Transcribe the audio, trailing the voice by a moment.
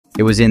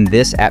It was in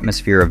this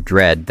atmosphere of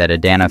dread that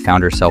Adana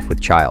found herself with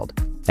child.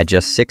 At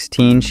just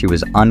 16, she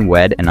was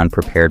unwed and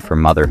unprepared for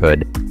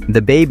motherhood.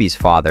 The baby's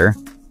father,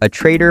 a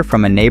trader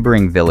from a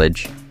neighboring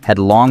village, had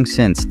long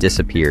since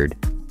disappeared.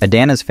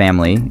 Adana's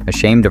family,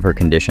 ashamed of her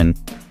condition,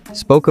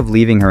 spoke of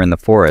leaving her in the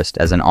forest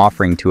as an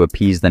offering to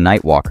appease the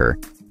Nightwalker,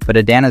 but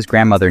Adana's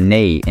grandmother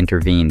Nei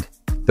intervened.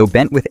 Though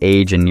bent with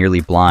age and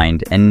nearly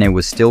blind, Enne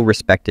was still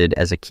respected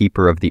as a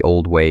keeper of the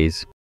old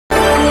ways.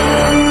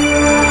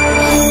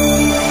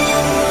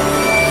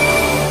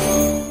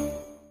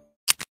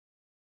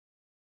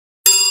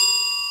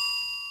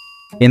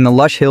 In the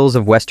lush hills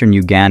of western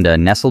Uganda,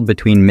 nestled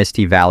between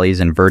misty valleys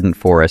and verdant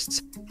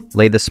forests,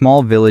 lay the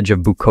small village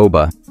of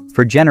Bukoba.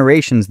 For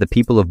generations, the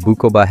people of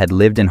Bukoba had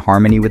lived in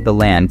harmony with the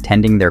land,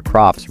 tending their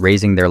crops,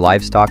 raising their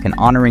livestock, and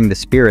honoring the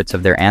spirits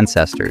of their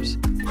ancestors.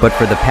 But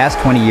for the past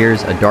 20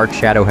 years, a dark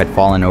shadow had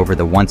fallen over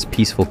the once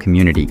peaceful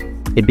community.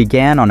 It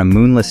began on a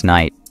moonless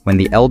night, when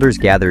the elders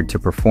gathered to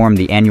perform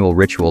the annual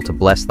ritual to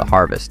bless the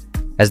harvest.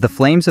 As the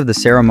flames of the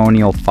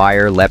ceremonial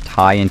fire leapt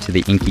high into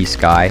the inky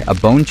sky, a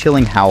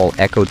bone-chilling howl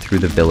echoed through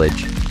the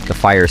village. The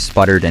fire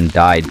sputtered and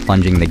died,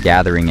 plunging the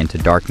gathering into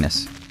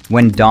darkness.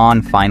 When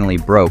dawn finally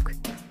broke,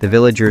 the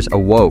villagers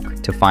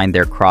awoke to find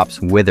their crops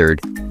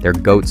withered, their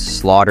goats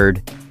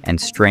slaughtered,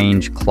 and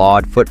strange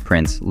clawed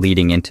footprints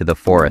leading into the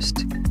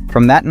forest.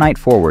 From that night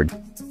forward,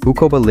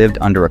 Bukoba lived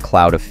under a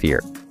cloud of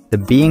fear. The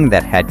being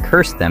that had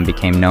cursed them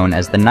became known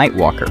as the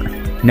Nightwalker.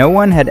 No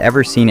one had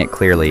ever seen it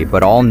clearly,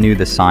 but all knew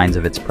the signs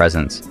of its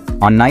presence.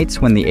 On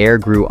nights when the air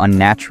grew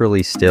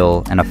unnaturally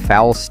still and a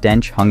foul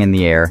stench hung in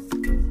the air,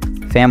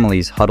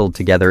 families huddled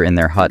together in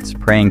their huts,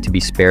 praying to be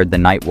spared the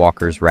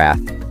Nightwalker's wrath.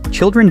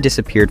 Children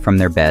disappeared from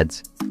their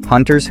beds.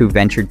 Hunters who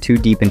ventured too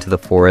deep into the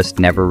forest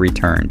never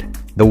returned.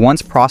 The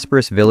once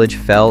prosperous village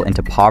fell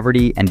into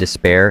poverty and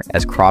despair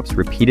as crops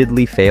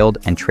repeatedly failed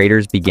and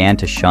traders began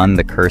to shun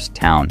the cursed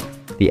town.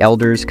 The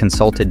elders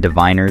consulted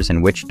diviners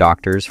and witch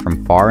doctors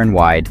from far and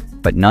wide,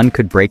 but none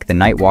could break the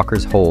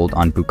Nightwalker's hold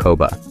on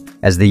Bukoba.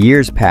 As the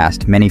years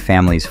passed, many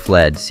families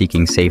fled,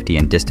 seeking safety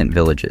in distant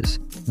villages.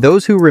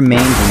 Those who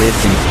remained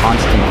lived in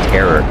constant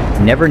terror,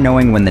 never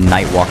knowing when the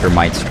Nightwalker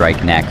might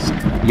strike next.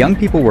 Young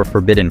people were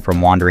forbidden from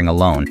wandering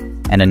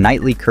alone, and a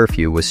nightly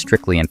curfew was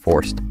strictly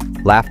enforced.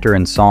 Laughter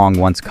and song,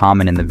 once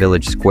common in the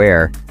village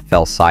square,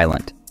 fell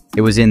silent.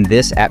 It was in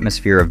this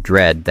atmosphere of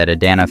dread that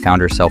Adana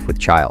found herself with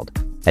child.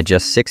 At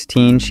just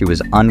 16, she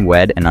was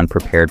unwed and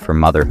unprepared for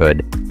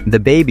motherhood. The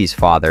baby's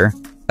father,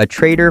 a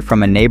trader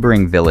from a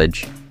neighboring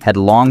village, had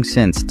long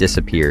since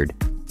disappeared.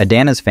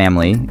 Adana's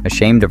family,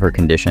 ashamed of her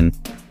condition,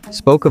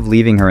 spoke of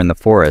leaving her in the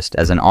forest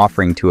as an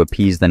offering to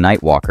appease the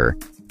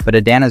Nightwalker, but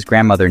Adana's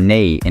grandmother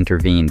Nei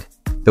intervened.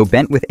 Though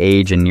bent with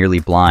age and nearly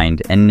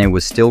blind, Enne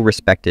was still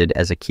respected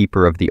as a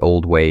keeper of the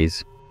old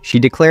ways. She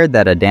declared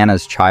that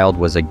Adana's child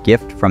was a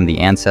gift from the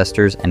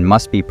ancestors and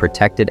must be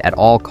protected at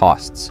all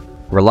costs.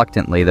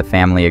 Reluctantly, the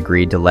family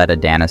agreed to let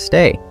Adana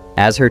stay.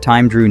 As her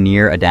time drew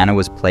near, Adana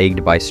was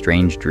plagued by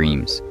strange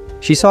dreams.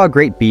 She saw a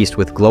great beast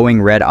with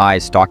glowing red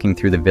eyes stalking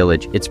through the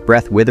village, its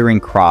breath withering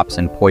crops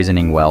and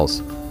poisoning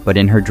wells. But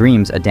in her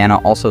dreams, Adana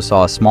also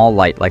saw a small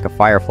light like a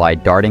firefly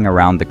darting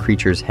around the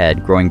creature's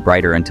head, growing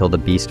brighter until the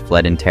beast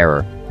fled in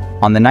terror.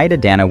 On the night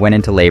Adana went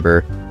into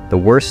labor, the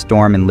worst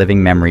storm in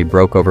living memory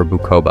broke over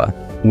Bukoba.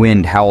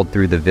 Wind howled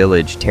through the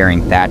village,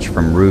 tearing thatch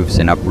from roofs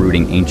and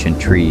uprooting ancient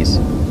trees.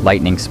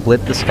 Lightning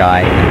split the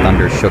sky, and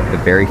thunder shook the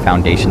very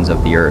foundations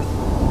of the earth.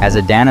 As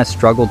Adana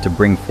struggled to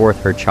bring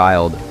forth her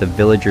child, the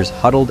villagers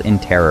huddled in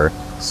terror,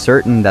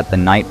 certain that the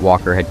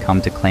Nightwalker had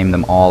come to claim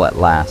them all at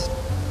last.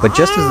 But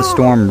just as the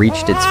storm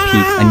reached its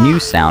peak, a new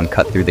sound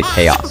cut through the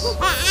chaos,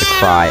 the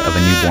cry of a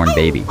newborn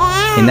baby.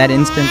 In that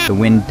instant, the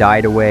wind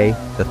died away,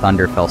 the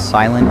thunder fell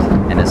silent,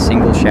 and a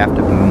single shaft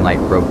of moonlight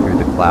broke through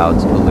the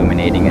clouds,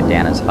 illuminating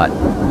Adana's hut.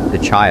 The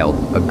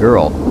child, a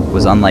girl,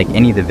 was unlike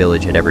any the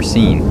village had ever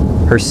seen.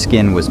 Her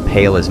skin was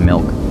pale as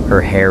milk,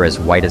 her hair as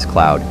white as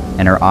cloud,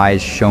 and her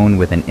eyes shone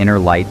with an inner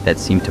light that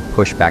seemed to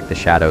push back the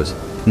shadows.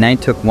 Nei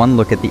took one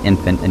look at the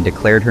infant and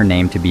declared her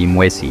name to be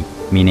Mwezi,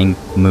 meaning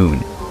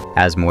moon.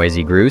 As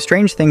Mwezi grew,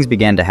 strange things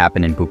began to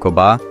happen in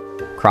Bukoba.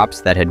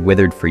 Crops that had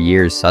withered for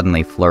years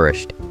suddenly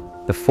flourished.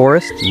 The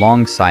forest,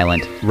 long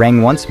silent,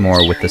 rang once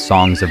more with the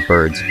songs of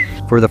birds.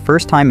 For the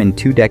first time in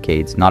 2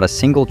 decades, not a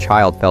single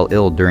child fell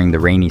ill during the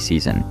rainy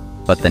season.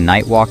 But the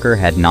Nightwalker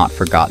had not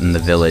forgotten the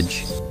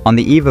village. On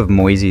the eve of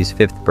Mwezi's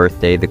 5th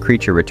birthday, the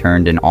creature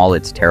returned in all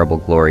its terrible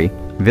glory.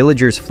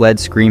 Villagers fled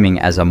screaming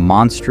as a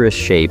monstrous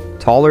shape,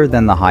 taller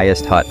than the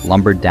highest hut,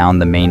 lumbered down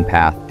the main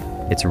path,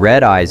 its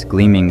red eyes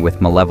gleaming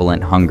with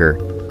malevolent hunger.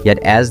 Yet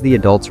as the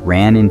adults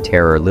ran in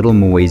terror, little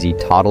Mwezi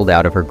toddled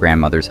out of her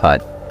grandmother's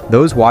hut.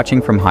 Those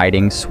watching from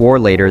hiding swore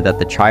later that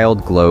the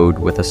child glowed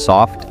with a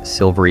soft,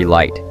 silvery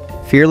light.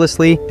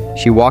 Fearlessly,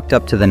 she walked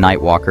up to the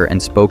Nightwalker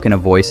and spoke in a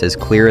voice as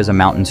clear as a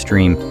mountain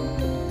stream.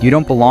 "You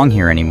don't belong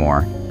here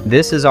anymore.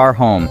 This is our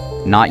home,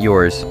 not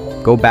yours.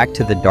 Go back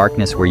to the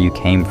darkness where you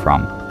came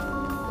from."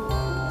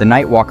 The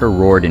Nightwalker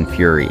roared in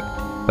fury.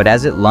 But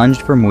as it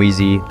lunged for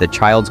Mwezi, the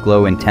child's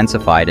glow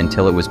intensified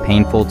until it was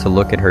painful to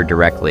look at her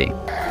directly.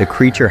 The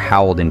creature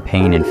howled in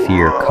pain and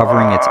fear,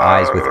 covering its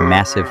eyes with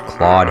massive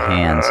clawed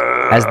hands.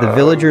 As the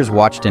villagers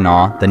watched in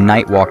awe, the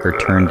Nightwalker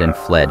turned and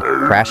fled,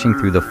 crashing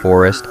through the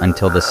forest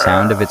until the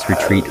sound of its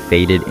retreat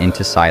faded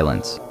into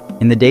silence.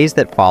 In the days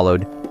that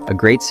followed, a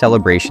great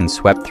celebration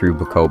swept through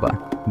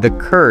Bukoba. The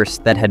curse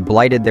that had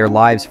blighted their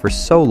lives for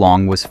so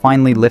long was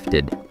finally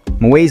lifted.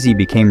 Mwezi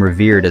became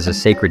revered as a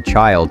sacred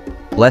child,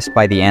 blessed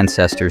by the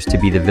ancestors to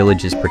be the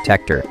village's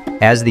protector.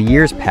 As the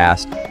years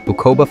passed,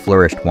 Bukoba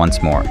flourished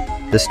once more.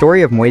 The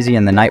story of Mwezi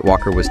and the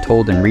Nightwalker was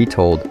told and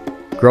retold,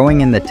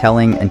 growing in the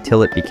telling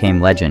until it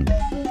became legend.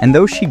 And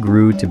though she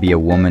grew to be a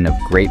woman of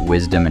great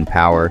wisdom and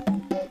power,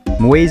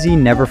 Mwezi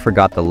never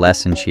forgot the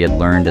lesson she had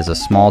learned as a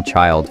small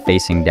child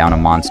facing down a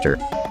monster.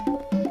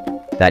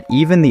 That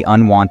even the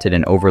unwanted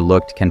and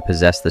overlooked can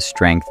possess the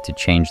strength to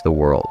change the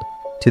world.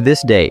 To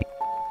this day,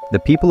 the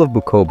people of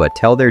Bukoba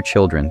tell their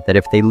children that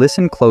if they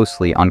listen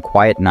closely on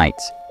quiet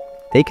nights,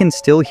 they can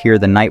still hear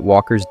the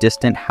Nightwalker's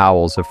distant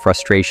howls of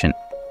frustration.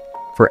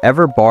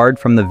 Forever barred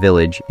from the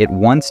village it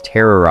once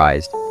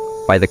terrorized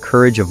by the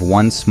courage of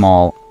one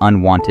small,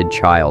 unwanted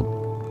child.